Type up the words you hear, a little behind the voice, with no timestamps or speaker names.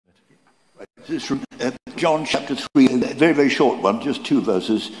This is from John chapter 3, a very, very short one, just 2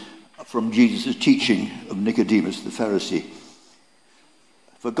 verses from Jesus' teaching of Nicodemus the Pharisee.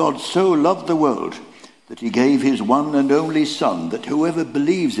 For God so loved the world that he gave his one and only Son, that whoever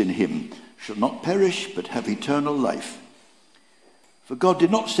believes in him shall not perish but have eternal life. For God did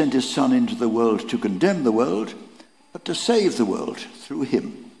not send his Son into the world to condemn the world, but to save the world through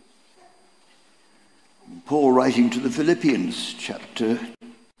him. Paul writing to the Philippians, chapter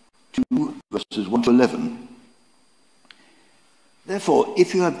 2, verses 1 to 11. Therefore,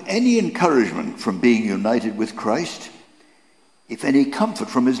 if you have any encouragement from being united with Christ, if any comfort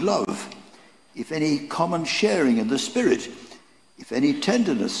from his love, if any common sharing in the Spirit, if any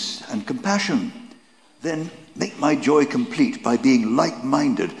tenderness and compassion, then make my joy complete by being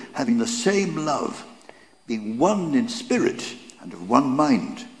like-minded, having the same love, being one in spirit and of one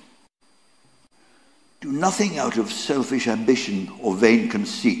mind. Do nothing out of selfish ambition or vain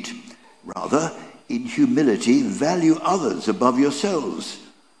conceit. Rather, in humility, value others above yourselves,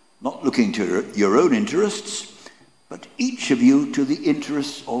 not looking to your own interests, but each of you to the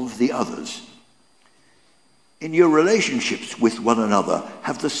interests of the others. In your relationships with one another,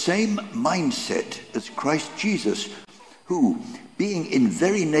 have the same mindset as Christ Jesus, who, being in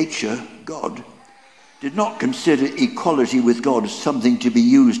very nature God, did not consider equality with God something to be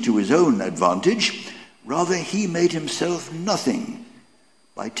used to his own advantage. Rather, he made himself nothing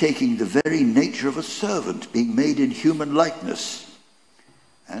by taking the very nature of a servant, being made in human likeness.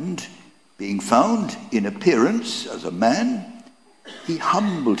 And, being found in appearance as a man, he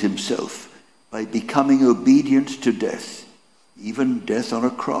humbled himself by becoming obedient to death, even death on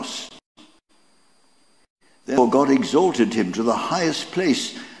a cross. Therefore God exalted him to the highest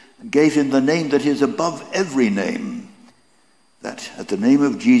place and gave him the name that is above every name, that at the name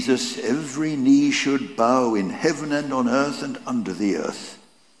of Jesus every knee should bow in heaven and on earth and under the earth,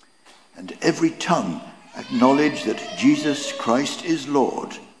 and every tongue acknowledge that Jesus Christ is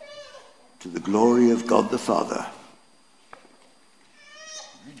Lord, to the glory of God the Father.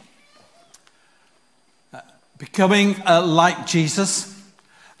 Becoming like Jesus.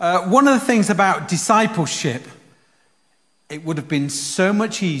 One of the things about discipleship, it would have been so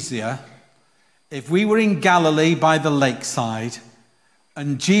much easier if we were in Galilee by the lakeside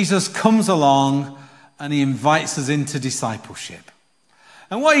and Jesus comes along and he invites us into discipleship.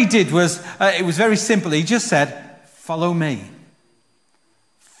 And what he did was, it was very simple. He just said, follow me.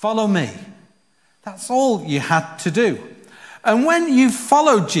 Follow me. That's all you had to do. And when you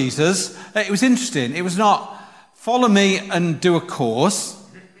followed Jesus, it was interesting. It was not, follow me and do a course.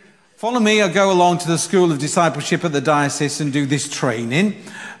 Follow me or go along to the School of Discipleship at the diocese and do this training,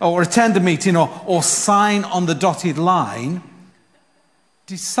 or attend a meeting, or sign on the dotted line.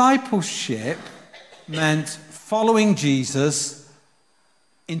 Discipleship meant following Jesus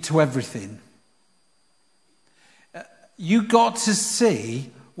into everything. You got to see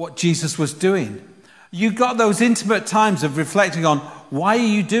what Jesus was doing. You got those intimate times of reflecting on, why are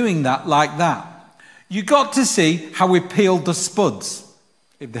you doing that like that? You got to see how he peeled the spuds,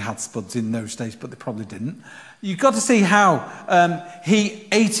 if they had spuds in those days, but they probably didn't. You got to see how he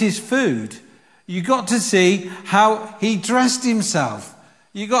ate his food. You got to see how he dressed himself.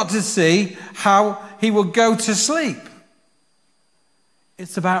 You got to see how he would go to sleep.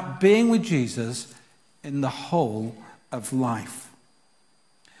 It's about being with Jesus in the whole of life.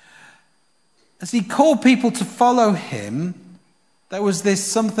 As he called people to follow him, there was this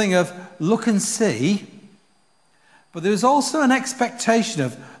something of look and see, but there was also an expectation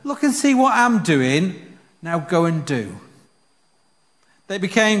of look and see what I'm doing, now go and do. They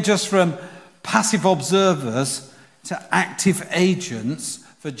became just from passive observers to active agents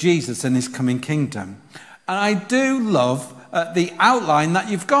for Jesus and his coming kingdom. And I do love the outline that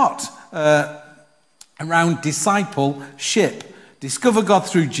you've got around discipleship. Discover God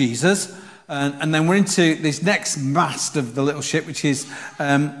through Jesus. And then we're into this next mast of the little ship, which is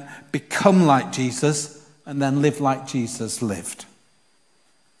become like Jesus and then live like Jesus lived.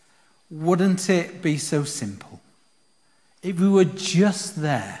 Wouldn't it be so simple? If we were just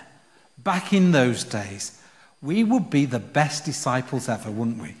there, back in those days, we would be the best disciples ever,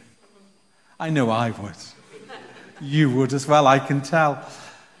 wouldn't we? I know I would. You would as well, I can tell.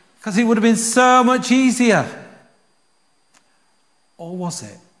 Because it would have been so much easier. Or was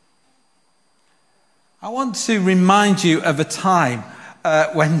it? I want to remind you of a time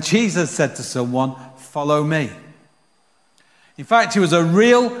when Jesus said to someone, follow me. In fact, it was a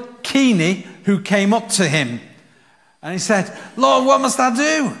real keenie who came up to him. And he said, Lord, what must I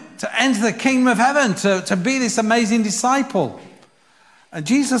do to enter the kingdom of heaven, to be this amazing disciple? And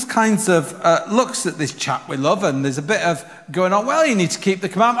Jesus kind of looks at this chap with love, and there's a bit of going on, well, you need to keep the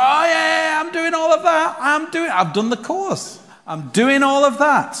commandment. Oh, yeah, I'm doing all of that. I've done the course. I'm doing all of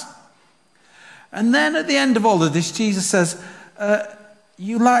that. And then at the end of all of this, Jesus says,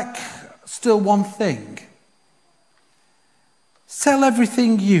 you lack still one thing. Sell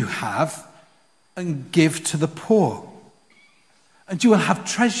everything you have and give to the poor, and you will have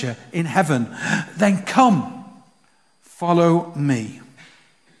treasure in heaven. Then come, follow me.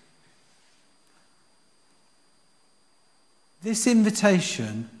 This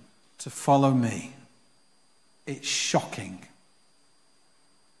invitation to follow me, it's shocking.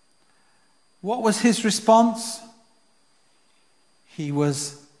 What was his response? He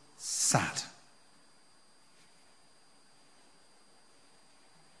was sad.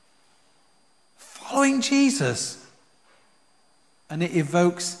 Following Jesus, and it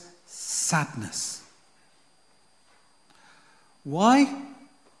evokes sadness. Why?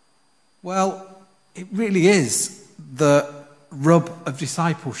 Well, it really is the rub of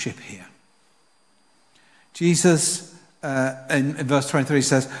discipleship here. Jesus, in verse 23,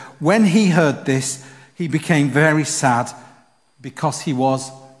 says, when he heard this, he became very sad because he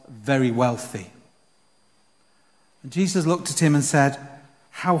was very wealthy. And Jesus looked at him and said,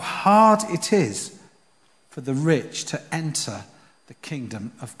 how hard it is for the rich to enter the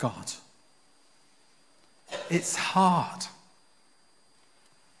kingdom of God. It's hard.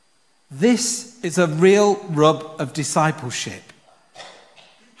 This is a real rub of discipleship.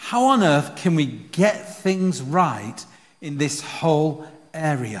 How on earth can we get things right in this whole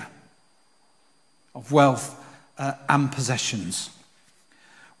area of wealth and possessions?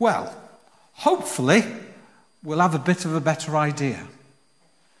 Well, hopefully we'll have a bit of a better idea.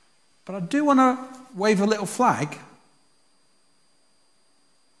 But I do want to wave a little flag.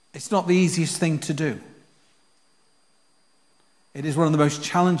 It's not the easiest thing to do. It is one of the most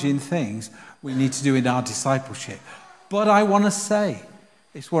challenging things we need to do in our discipleship. But I want to say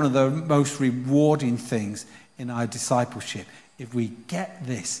it's one of the most rewarding things in our discipleship if we get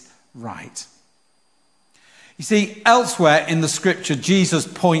this right. You see, elsewhere in the scripture, Jesus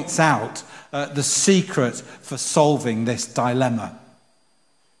points out the secret for solving this dilemma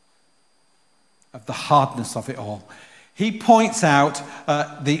of the hardness of it all. He points out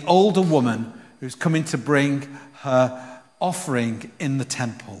the older woman who's coming to bring her offering in the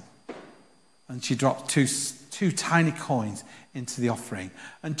temple. And she dropped two tiny coins into the offering.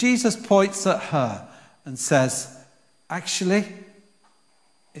 And Jesus points at her and says, actually,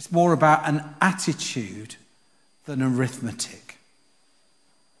 it's more about an attitude than arithmetic.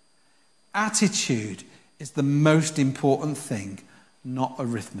 Attitude is the most important thing, not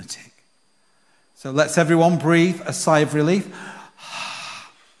arithmetic. So let's everyone breathe a sigh of relief.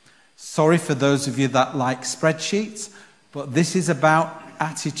 Sorry for those of you that like spreadsheets, but this is about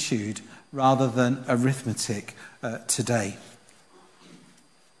attitude rather than arithmetic today.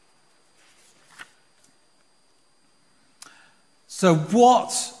 So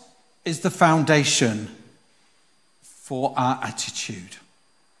what is the foundation for our attitude?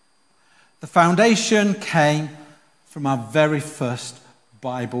 The foundation came from our very first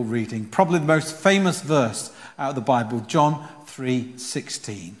Bible reading, probably the most famous verse out of the Bible, John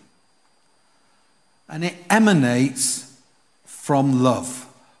 3:16. And it emanates from love.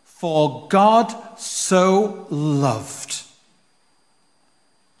 For God so loved.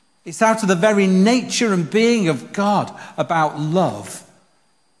 It's out of the very nature and being of God about love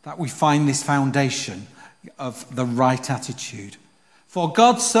that we find this foundation of the right attitude. For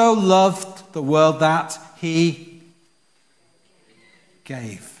God so loved the world that he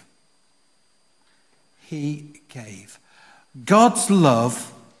gave. He gave. God's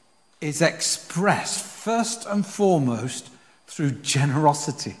love is expressed first and foremost through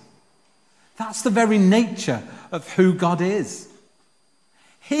generosity. That's the very nature of who God is.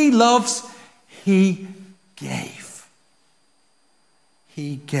 He loves, he gave.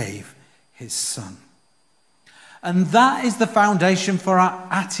 He gave his son. And that is the foundation for our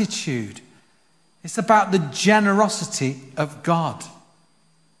attitude. It's about the generosity of God.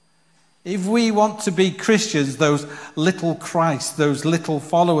 If we want to be Christians, those little Christ, those little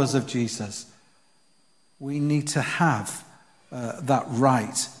followers of Jesus, we need to have that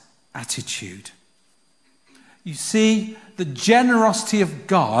right attitude. You see, the generosity of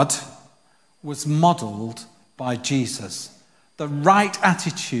God was modeled by Jesus. The right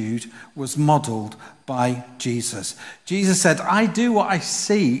attitude was modeled by Jesus. Jesus said, I do what I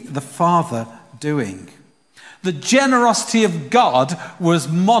see the Father doing. The generosity of God was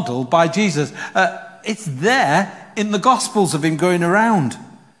modeled by Jesus. It's there in the Gospels of him going around.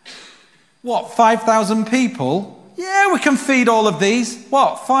 What, 5,000 people? Yeah, we can feed all of these.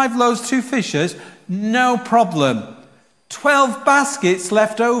 What, 5 loaves, 2 fishes? No problem. 12 baskets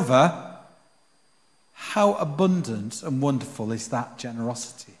left over. how abundant and wonderful is that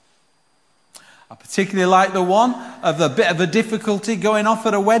generosity? I particularly like the one of a bit of a difficulty going off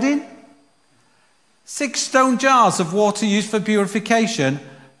at a wedding. 6 stone jars of water used for purification.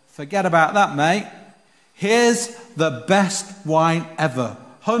 Forget about that, mate. Here's the best wine ever.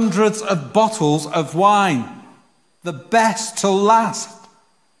 Hundreds of bottles of wine. The best to last.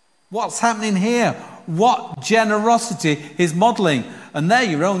 What's happening here? What generosity is modelling? And there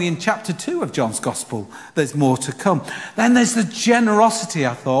you're only in chapter 2 of John's Gospel. There's more to come. Then there's the generosity,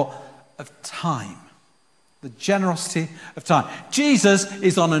 I thought, of time. The generosity of time. Jesus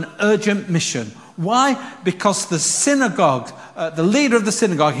is on an urgent mission. Why? Because the synagogue, the leader of the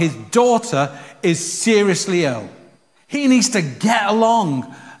synagogue, his daughter, is seriously ill. He needs to get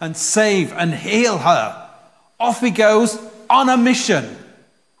along and save and heal her. Off he goes on a mission.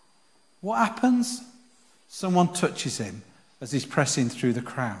 What happens? Someone touches him as he's pressing through the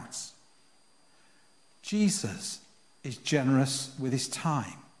crowds. Jesus is generous with his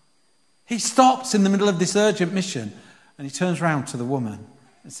time. He stops in the middle of this urgent mission and he turns around to the woman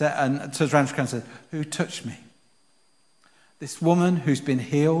and turns around to the crowd and says, "Who touched me?" This woman who's been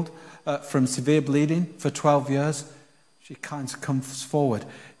healed from severe bleeding for 12 years, she kind of comes forward.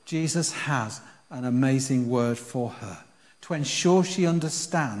 Jesus has an amazing word for her to ensure she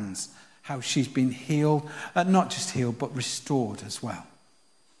understands how she's been healed, not just healed, but restored as well.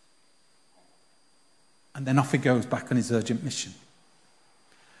 And then off he goes back on his urgent mission.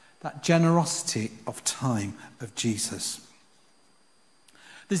 That generosity of time of Jesus.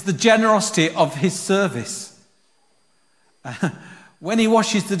 There's the generosity of his service. When he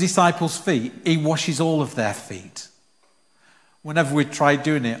washes the disciples' feet, he washes all of their feet. Whenever we tried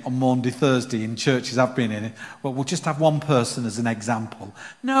doing it on Maundy Thursday in churches I've been in, well, we'll just have one person as an example.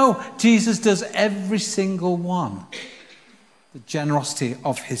 No, Jesus does every single one. The generosity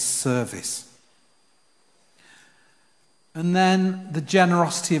of his service. And then the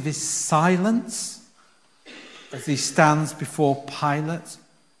generosity of his silence as he stands before Pilate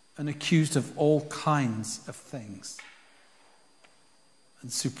and accused of all kinds of things.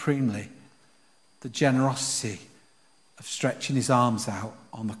 And supremely, the generosity of stretching his arms out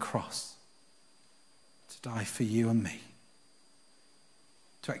on the cross to die for you and me,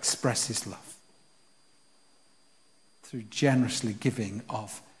 to express his love through generously giving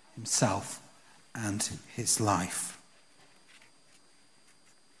of himself and his life.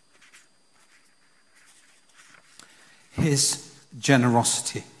 His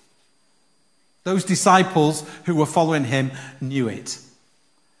generosity. Those disciples who were following him knew it.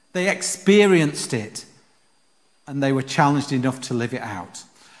 They experienced it. And they were challenged enough to live it out.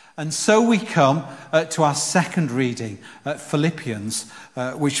 And so we come to our second reading, Philippians,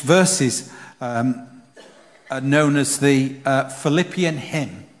 which verses are known as the Philippian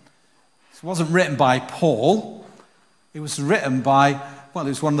hymn. It wasn't written by Paul. It was written by, well, it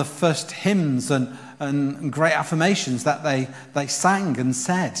was one of the first hymns and great affirmations that they sang and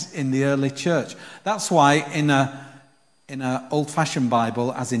said in the early church. That's why in an old-fashioned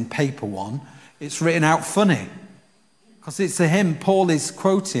Bible, as in paper one, it's written out funny. Because it's a hymn Paul is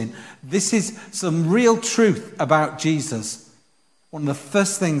quoting. This is some real truth about Jesus. One of the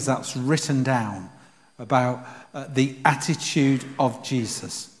first things that's written down about the attitude of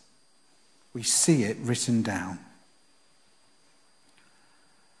Jesus. We see it written down.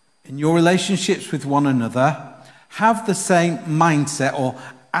 In your relationships with one another, have the same mindset or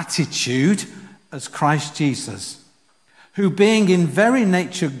attitude as Christ Jesus, who being in very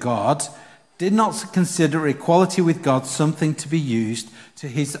nature God, did not consider equality with God something to be used to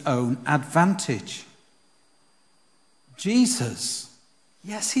his own advantage. Jesus,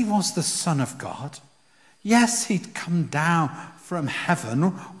 yes, he was the Son of God. Yes, he'd come down from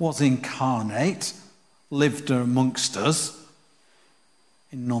heaven, was incarnate, lived amongst us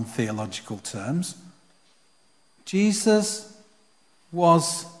in non-theological terms. Jesus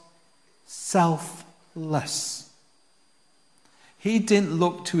was selfless. He didn't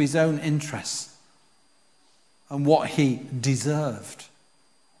look to his own interests and what he deserved.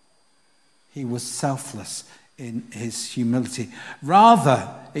 He was selfless in his humility.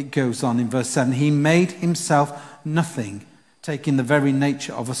 Rather, it goes on in verse 7, he made himself nothing, taking the very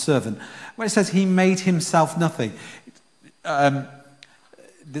nature of a servant. When it says he made himself nothing,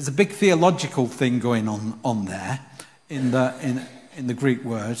 there's a big theological thing going on there in the Greek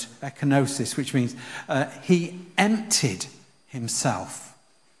word, ekenosis, which means he emptied himself.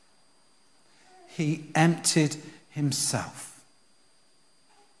 He emptied himself.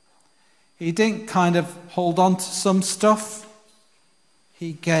 He didn't kind of hold on to some stuff.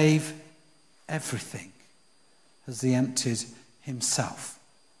 He gave everything as he emptied himself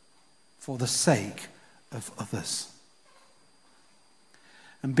for the sake of others.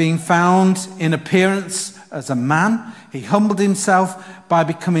 And being found in appearance as a man, he humbled himself by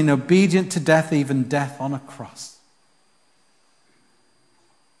becoming obedient to death, even death on a cross.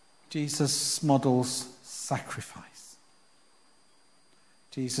 Jesus models sacrifice.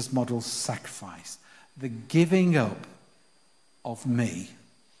 Jesus models sacrifice. The giving up of me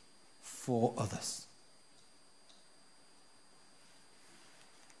for others.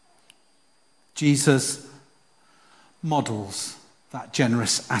 Jesus models that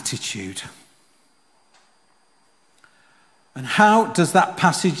generous attitude. And how does that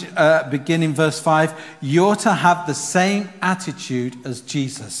passage begin in verse 5? You're to have the same attitude as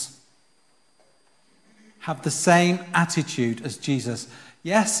Jesus. Have the same attitude as Jesus.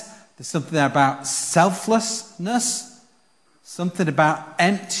 Yes, there's something there about selflessness, something about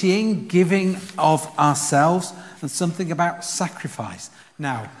emptying, giving of ourselves, and something about sacrifice.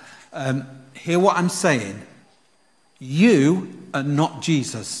 Now, hear what I'm saying. You are not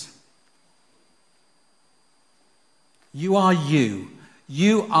Jesus. You are you.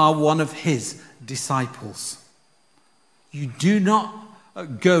 You are one of his disciples. You do not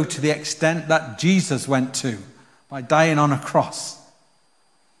go to the extent that Jesus went to by dying on a cross.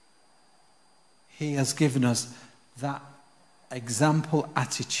 He has given us that example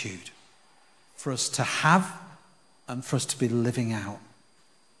attitude for us to have and for us to be living out.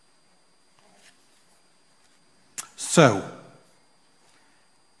 So,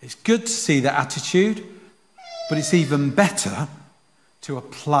 it's good to see that attitude, but it's even better to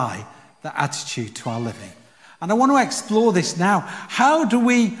apply that attitude to our living. And I want to explore this now. How do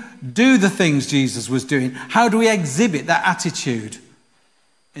we do the things Jesus was doing? How do we exhibit that attitude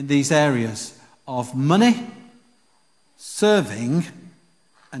in these areas of money, serving,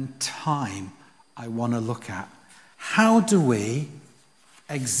 and time? I want to look at. How do we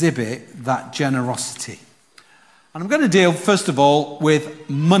exhibit that generosity? And I'm going to deal, first of all, with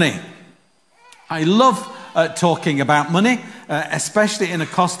money. I love talking about money, especially in a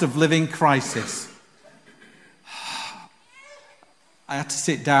cost of living crisis. I had to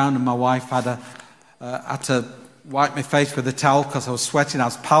sit down and my wife had to wipe my face with a towel because I was sweating, I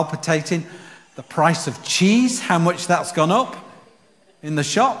was palpitating. The price of cheese, how much that's gone up in the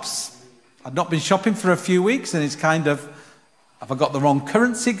shops. I'd not been shopping for a few weeks and it's kind of, have I got the wrong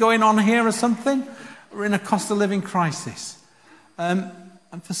currency going on here or something? We're in a cost of living crisis. And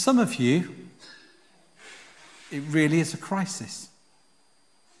for some of you, it really is a crisis.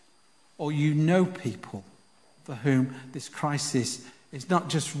 Or you know people for whom this crisis is not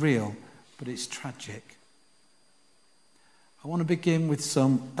just real, but it's tragic. I want to begin with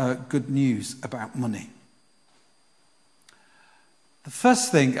some good news about money. The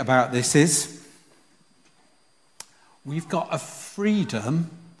first thing about this is we've got a freedom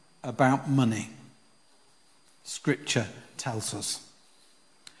about money. Scripture tells us.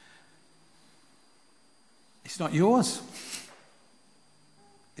 It's not yours.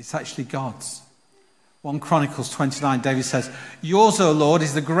 It's actually God's. 1 Chronicles 29, David says, yours, O Lord,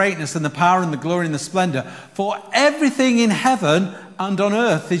 is the greatness and the power and the glory and the splendor, for everything in heaven and on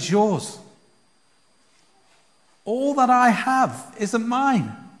earth is yours. All that I have isn't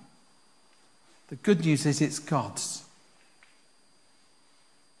mine. The good news is it's God's.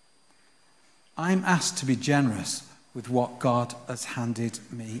 I'm asked to be generous with what God has handed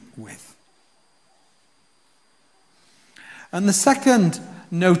me with. And the second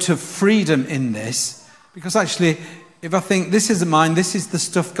note of freedom in this, because actually, if I think this isn't mine, this is the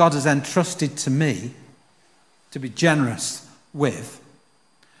stuff God has entrusted to me to be generous with.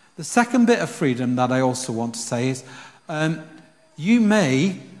 The second bit of freedom that I also want to say is, you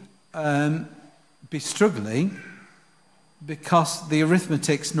may be struggling because the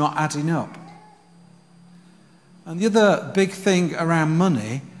arithmetic's not adding up. And the other big thing around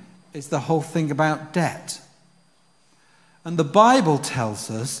money is the whole thing about debt. And the Bible tells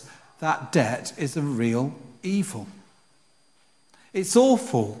us that debt is a real evil. It's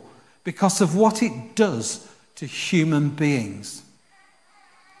awful because of what it does to human beings.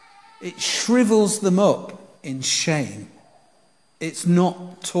 It shrivels them up in shame. It's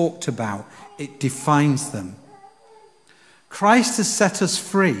not talked about. It defines them. Christ has set us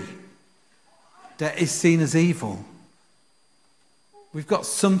free. Debt is seen as evil. We've got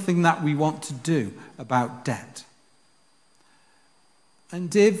something that we want to do about debt.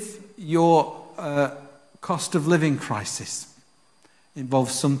 And if your cost of living crisis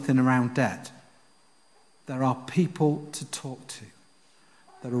involves something around debt, there are people to talk to.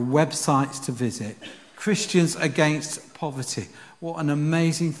 There are websites to visit. Christians Against Poverty. What an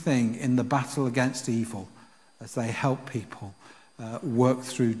amazing thing in the battle against evil as they help people work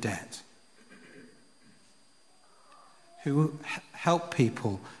through debt. who help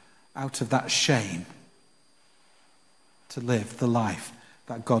people out of that shame to live the life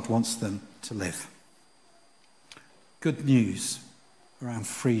that God wants them to live. Good news around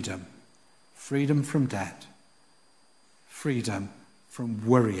freedom. Freedom from debt. Freedom from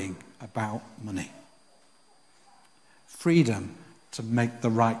worrying about money. Freedom to make the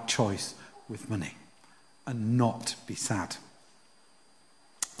right choice with money and not be sad.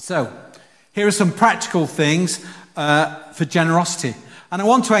 So, here are some practical things for generosity. And I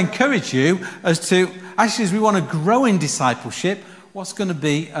want to encourage you as we want to grow in discipleship, what's going to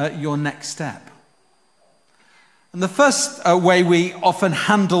be your next step? And the first way we often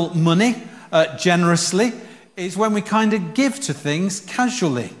handle money generously is when we kind of give to things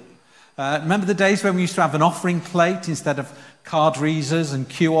casually. Remember the days when we used to have an offering plate instead of card readers and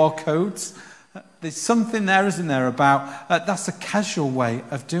QR codes? There's something there, isn't there, about that's a casual way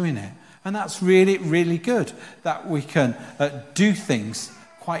of doing it. And that's really, really good that we can do things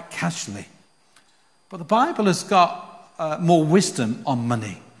quite casually. But the Bible has got more wisdom on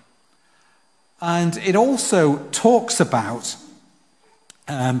money. And it also talks about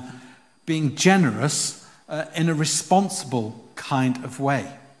being generous in a responsible kind of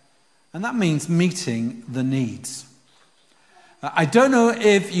way. And that means meeting the needs. I don't know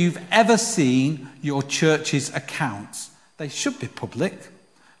if you've ever seen your church's accounts. They should be public,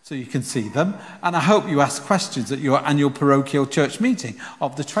 so you can see them. And I hope you ask questions at your annual parochial church meeting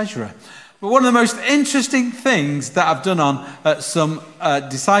of the treasurer. But one of the most interesting things that I've done on some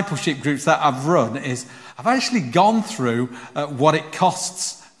discipleship groups that I've run is I've actually gone through what it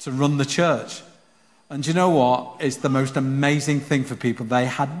costs to run the church. And you know what? It's the most amazing thing for people. They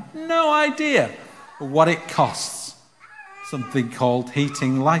had no idea what it costs. Something called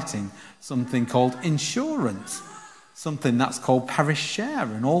heating, lighting, something called insurance, something that's called parish share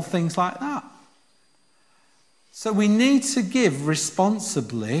and all things like that. So we need to give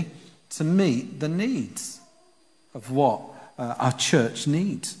responsibly to meet the needs of what our church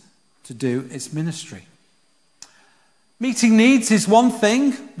needs to do its ministry. Meeting needs is one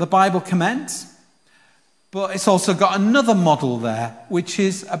thing the Bible commends, but it's also got another model there, which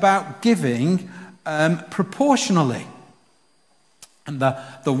is about giving proportionally. And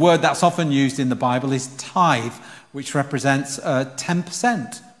the word that's often used in the Bible is tithe, which represents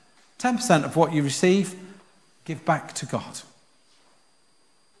 10%. 10% of what you receive, give back to God.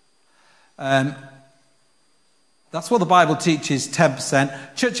 That's what the Bible teaches,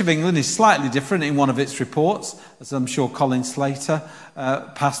 10%. Church of England is slightly different in one of its reports, as I'm sure Colin Slater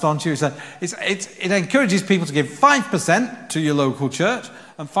passed on to you. He said it encourages people to give 5% to your local church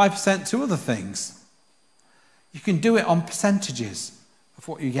and 5% to other things. You can do it on percentages of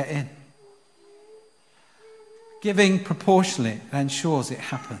what you get in. Giving proportionally ensures it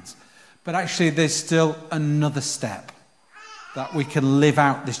happens. But actually there's still another step that we can live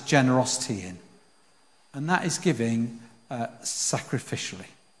out this generosity in. And that is giving sacrificially.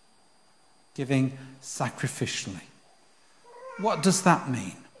 Giving sacrificially. What does that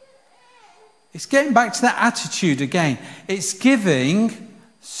mean? It's getting back to that attitude again. It's giving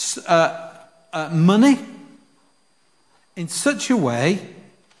money in such a way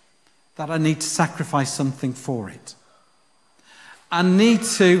that I need to sacrifice something for it. I need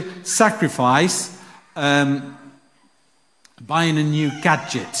to sacrifice buying a new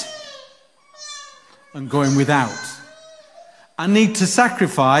gadget and going without. I need to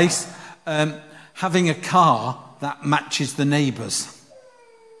sacrifice having a car that matches the neighbours.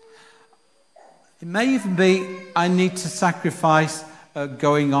 It may even be I need to sacrifice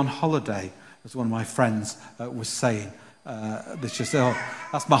going on holiday, as one of my friends was saying. They just say, oh,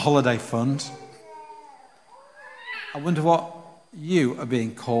 that's my holiday fund. I wonder what you are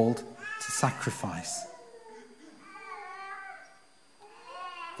being called to sacrifice.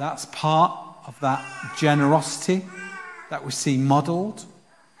 That's part of that generosity that we see modelled,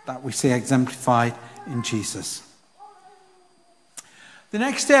 that we see exemplified in Jesus. The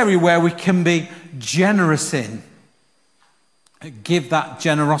next area where we can be generous in, give that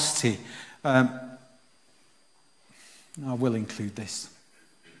generosity, I will include this.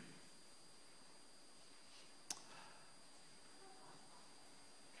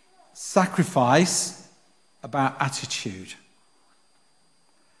 Sacrifice about attitude.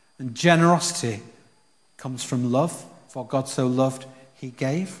 And generosity comes from love. For God so loved, he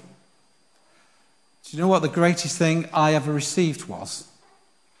gave. Do you know what the greatest thing I ever received was?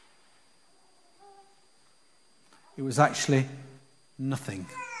 It was actually nothing.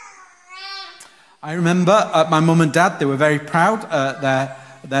 I remember my mum and dad, they were very proud.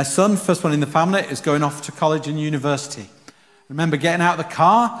 Their son, first one in the family, is going off to college and university. I remember getting out of the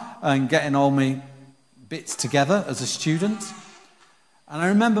car and getting all my bits together as a student. And I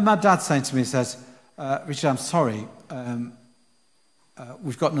remember my dad saying to me, he says, Richard, I'm sorry,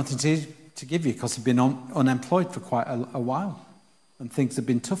 we've got nothing to give you because I've been unemployed for quite a while and things have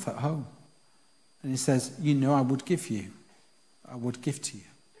been tough at home. And he says, you know I would give to you.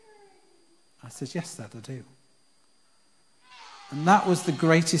 I said, yes, Dad, I do. And that was the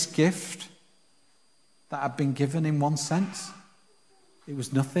greatest gift that I'd been given in one sense. It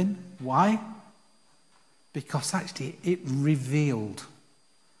was nothing. Why? Because actually it revealed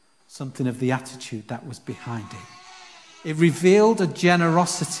something of the attitude that was behind it. It revealed a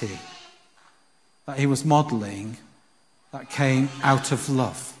generosity that he was modeling that came out of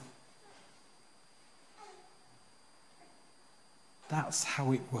love. That's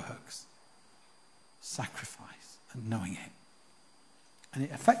how it works. Sacrifice and knowing it. And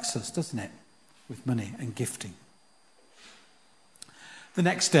it affects us, doesn't it? With money and gifting. The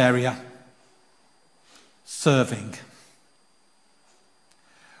next area, serving.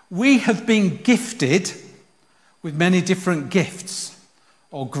 We have been gifted with many different gifts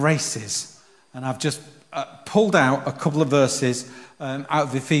or graces. And I've just pulled out a couple of verses out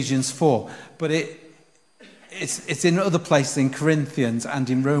of Ephesians 4. But it's in other places in Corinthians and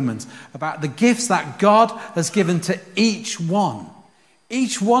in Romans about the gifts that God has given to each one.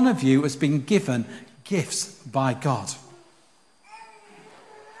 Each one of you has been given gifts by God.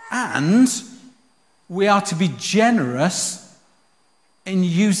 And we are to be generous in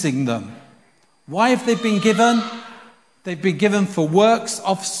using them. Why have they been given? They've been given for works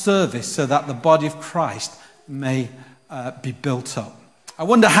of service so that the body of Christ may be built up. I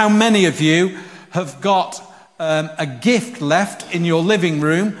wonder how many of you have got a gift left in your living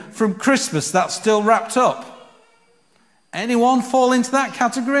room from Christmas that's still wrapped up. Anyone fall into that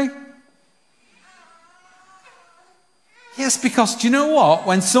category? Yes, because do you know what?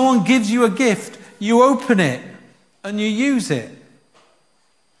 When someone gives you a gift, you open it and you use it.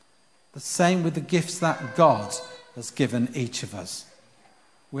 The same with the gifts that God has given each of us.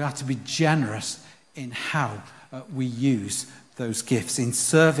 We are to be generous in how we use those gifts, in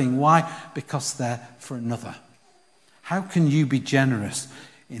serving. Why? Because they're for another. How can you be generous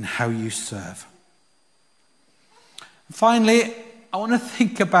in how you serve? Finally, I want to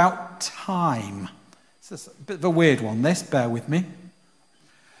think about time. It's a bit of a weird one, this, bear with me.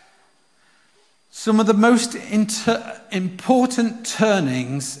 Some of the most important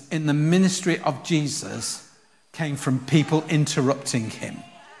turnings in the ministry of Jesus came from people interrupting him.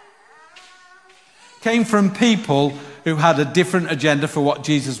 Came from people who had a different agenda for what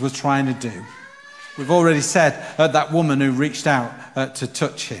Jesus was trying to do. We've already said that woman who reached out to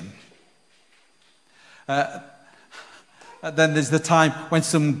touch him. Then there's the time when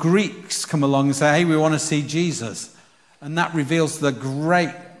some Greeks come along and say, hey, we want to see Jesus. And that reveals the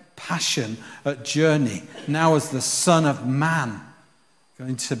great passion journey. Now as the Son of Man,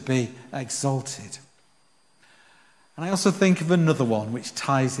 going to be exalted. And I also think of another one which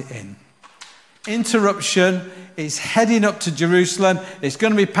ties it in. Interruption is heading up to Jerusalem. It's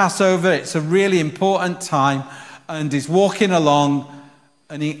going to be Passover. It's a really important time. And he's walking along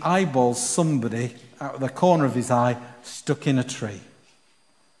and he eyeballs somebody out of the corner of his eye stuck in a tree.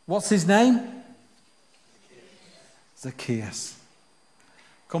 What's his name? Zacchaeus.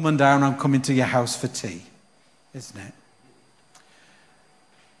 Come on down, I'm coming to your house for tea. Isn't it?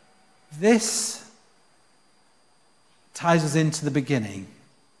 This ties us into the beginning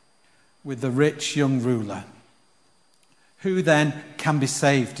with the rich young ruler. Who then can be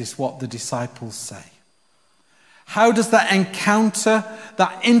saved is what the disciples say. How does that encounter,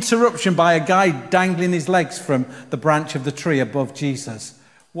 that interruption by a guy dangling his legs from the branch of the tree above Jesus,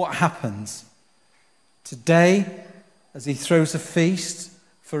 what happens? Today, as he throws a feast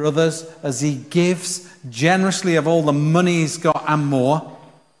for others, as he gives generously of all the money he's got and more,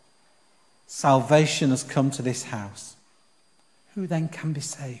 salvation has come to this house. Who then can be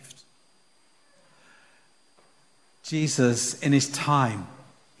saved? Jesus, in his time,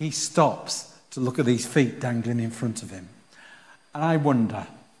 he stops to look at these feet dangling in front of him. And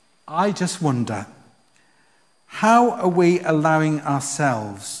I just wonder, how are we allowing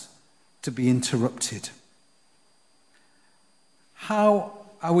ourselves to be interrupted? How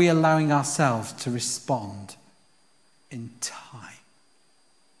are we allowing ourselves to respond in time?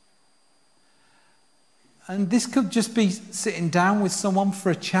 And this could just be sitting down with someone for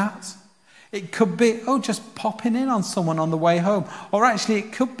a chat. It could be, just popping in on someone on the way home. Or actually,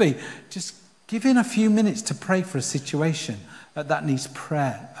 it could be just giving a few minutes to pray for a situation that needs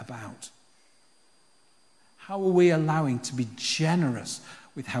prayer about. How are we allowing to be generous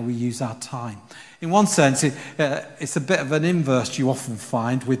with how we use our time. In one sense, it's a bit of an inverse you often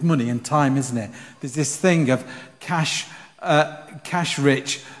find with money and time, isn't it? There's this thing of cash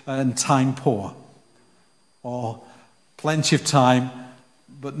rich and time poor, or plenty of time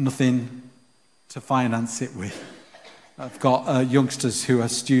but nothing to finance it with. I've got youngsters who are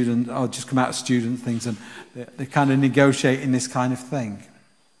student or just come out of student things, and they're kind of negotiating this kind of thing.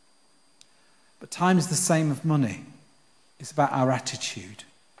 But time is the same as money. It's about our attitude.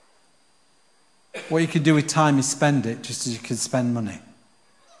 What you can do with time is spend it just as you can spend money.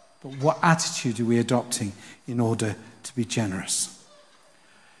 But what attitude are we adopting in order to be generous?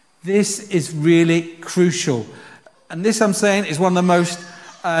 This is really crucial. And this, I'm saying, is one of the most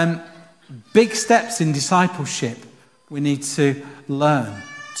big steps in discipleship. We need to learn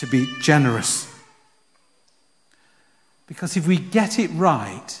to be generous. Because if we get it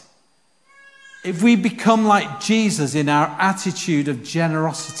right, if we become like Jesus in our attitude of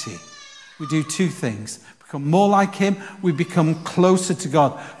generosity, we do two things. Become more like him, we become closer to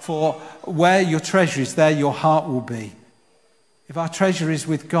God. For where your treasure is, there your heart will be. If our treasure is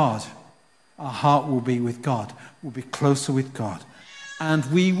with God, our heart will be with God. We'll be closer with God. And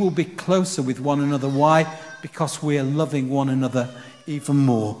we will be closer with one another. Why? Because we are loving one another even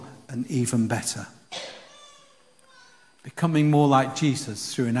more and even better. Becoming more like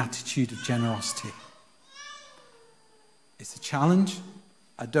Jesus through an attitude of generosity. It's a challenge.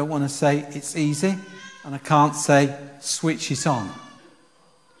 I don't want to say it's easy, and I can't say switch it on.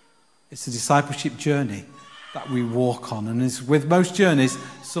 It's a discipleship journey that we walk on, and as with most journeys,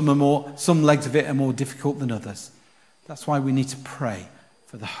 some legs of it are more difficult than others. That's why we need to pray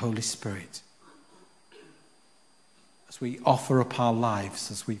for the Holy Spirit as we offer up our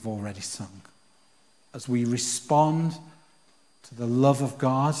lives, as we've already sung, as we respond to the love of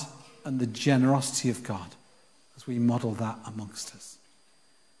God and the generosity of God, as we model that amongst us.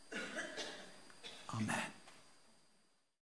 Amen.